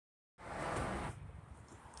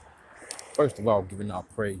First of all, giving our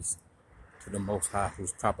praise to the Most High,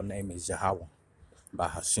 whose proper name is Yahweh, by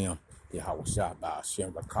Hashem, Yahweh Shah, by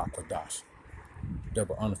Hashem, Rakah Kodash.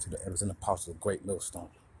 Double honor to the elders and apostles of Great Millstone.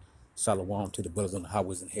 Shalom to the brothers on the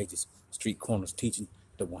highways and hedges, street corners, teaching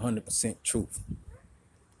the 100% truth.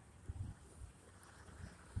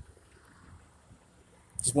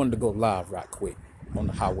 Just wanted to go live right quick on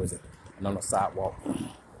the highways and on the sidewalk.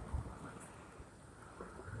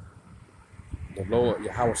 The Lord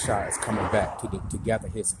Yahweh Shah is coming back to gather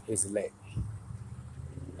his elect.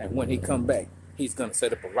 And when he come back, he's going to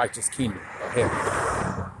set up a righteous kingdom of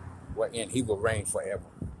heaven, wherein he will reign forever.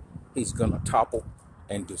 He's going to topple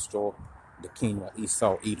and destroy the kingdom of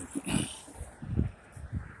Esau, Edom.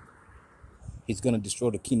 He's going to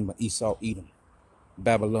destroy the kingdom of Esau, Edom,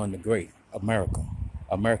 Babylon the Great, America.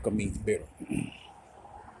 America means bitter.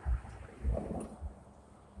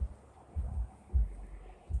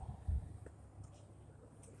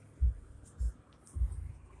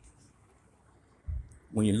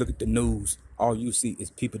 When you look at the news, all you see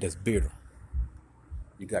is people that's bitter.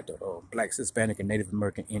 You got the blacks, Hispanic, and Native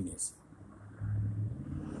American Indians.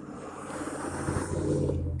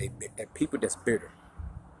 That people that's bitter.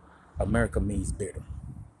 America means bitter.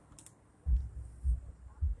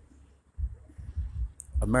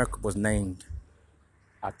 America was named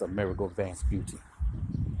after Amerigo Vespucci,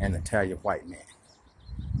 an Italian white man.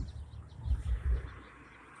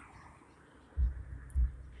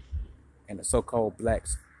 And the so-called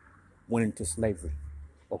blacks went into slavery,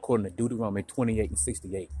 according to Deuteronomy 28 and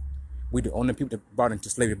 68. We the only people that brought into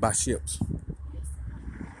slavery by ships.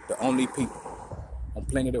 The only people on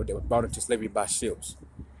planet Earth that were brought into slavery by ships,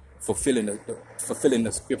 fulfilling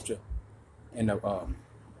the scripture and the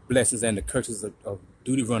blessings and the curses of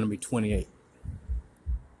Deuteronomy 28.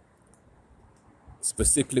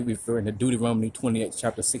 Specifically referring to Deuteronomy 28,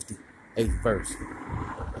 chapter 68 verse.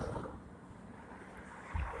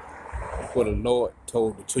 For the Lord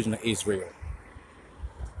told the children of Israel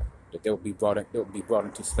that they would be brought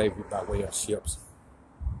into slavery by way of ships.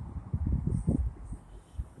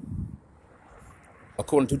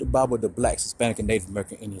 According to the Bible, the blacks, Hispanic, and Native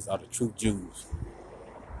American Indians are the true Jews.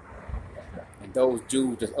 And those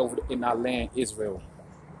Jews that's over in our land, Israel,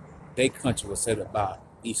 their country was set up by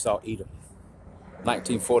Esau, Edom.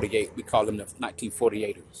 1948, we call them the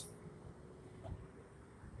 1948ers.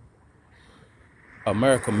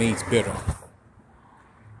 America means bitter.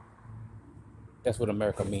 That's what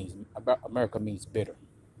America means. America means bitter.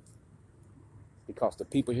 Because the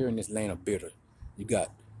people here in this land are bitter. You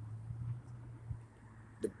got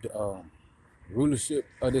the rulership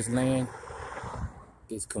of this land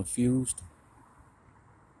is confused.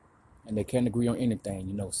 And they can't agree on anything.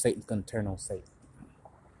 You know, Satan's going to turn on Satan.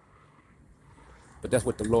 But that's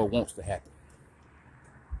what the Lord wants to happen.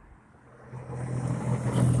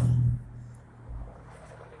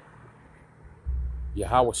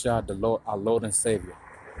 Yahweh Shah, the Lord, our Lord and Savior,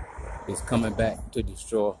 is coming back to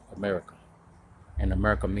destroy America. And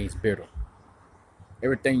America means bitter.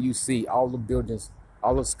 Everything you see, all the buildings,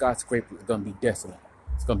 all the skyscrapers are going to be desolate.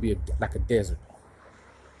 It's going to be like a desert.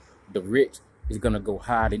 The rich is going to go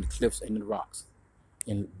hide in the cliffs and the rocks,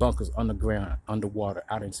 in bunkers underground, underwater,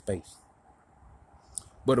 out in space.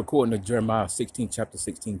 But according to Jeremiah 16, chapter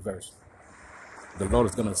 16 verse, the Lord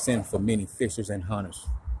is going to send for many fishers and hunters.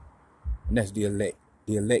 And that's the elect.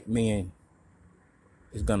 The elect man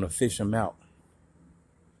is going to fish them out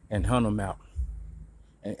and hunt them out.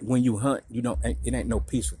 And when you hunt, it ain't no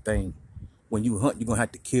peaceful thing. When you hunt, you're going to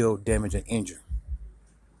have to kill, damage, and injure.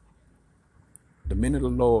 The men of the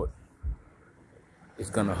Lord is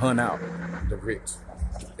going to hunt out the rich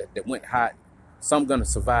that went hide. Some going to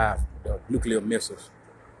survive the nuclear missiles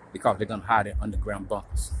because they're going to hide in underground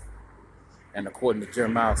bunkers. And according to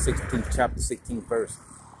Jeremiah 16, chapter 16 verse,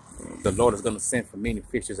 the Lord is going to send for many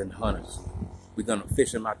fishers and hunters. We're going to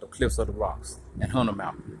fish them out the cliffs of the rocks and hunt them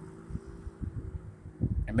out.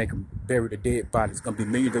 And make them bury the dead bodies. It's going to be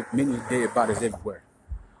many dead bodies everywhere.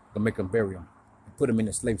 Going to make them bury them. And put them in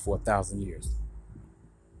the slave for 1,000 years.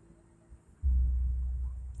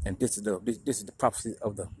 And this is the prophecy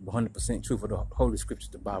of the 100% truth of the Holy Scriptures,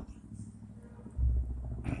 the Bible.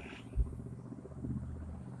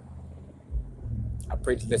 I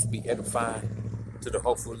pray that let's be edifying to the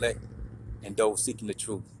hopeful elect and those seeking the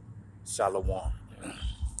truth. Shalom.